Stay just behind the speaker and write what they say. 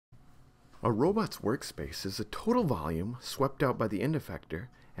A robot's workspace is a total volume swept out by the end effector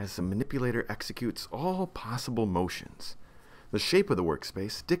as the manipulator executes all possible motions. The shape of the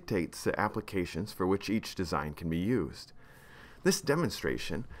workspace dictates the applications for which each design can be used. This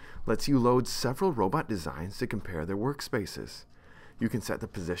demonstration lets you load several robot designs to compare their workspaces. You can set the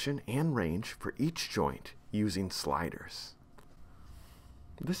position and range for each joint using sliders.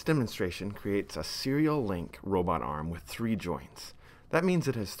 This demonstration creates a serial link robot arm with 3 joints. That means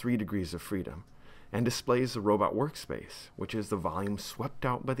it has 3 degrees of freedom, and displays the robot workspace, which is the volume swept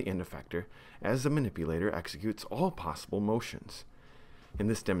out by the end effector as the manipulator executes all possible motions. In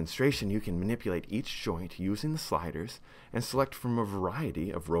this demonstration, you can manipulate each joint using the sliders and select from a variety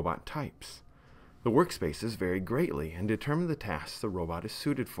of robot types. The workspaces vary greatly and determine the tasks the robot is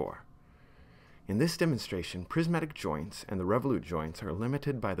suited for. In this demonstration, prismatic joints and the revolute joints are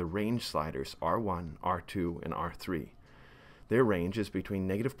limited by the range sliders R1, R2, and R3. Their range is between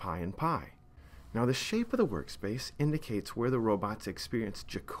 -pi and pi. Now, the shape of the workspace indicates where the robots experience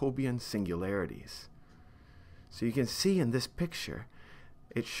Jacobian singularities. So you can see in this picture,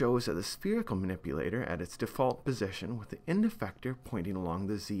 it shows that the spherical manipulator at its default position with the end effector pointing along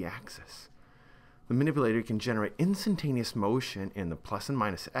the z-axis. The manipulator can generate instantaneous motion in the plus and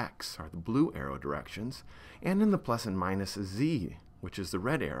minus x, or the blue arrow directions, and in the plus and minus z, which is the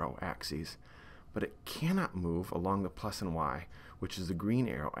red arrow axes, but it cannot move along the plus and y, which is the green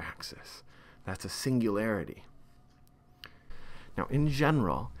arrow axis. That's a singularity. Now, in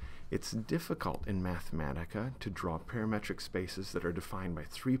general, it's difficult in Mathematica to draw parametric spaces that are defined by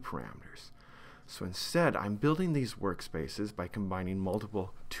 3 parameters. So instead, I'm building these workspaces by combining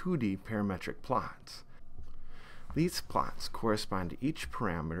multiple 2D parametric plots. These plots correspond to each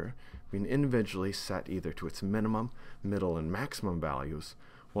parameter being individually set either to its minimum, middle, and maximum values,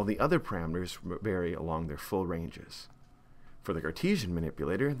 while the other parameters vary along their full ranges. For the Cartesian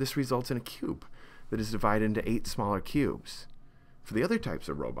manipulator, this results in a cube that is divided into 8 smaller cubes. For the other types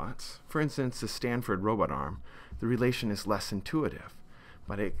of robots, for instance the Stanford robot arm, the relation is less intuitive,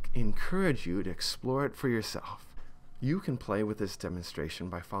 but I encourage you to explore it for yourself. You can play with this demonstration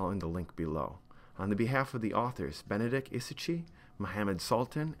by following the link below. On the behalf of the authors Benedict, Isichei,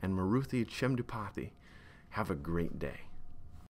 Sultan, and Maruthi, Chemudupati, have a great day.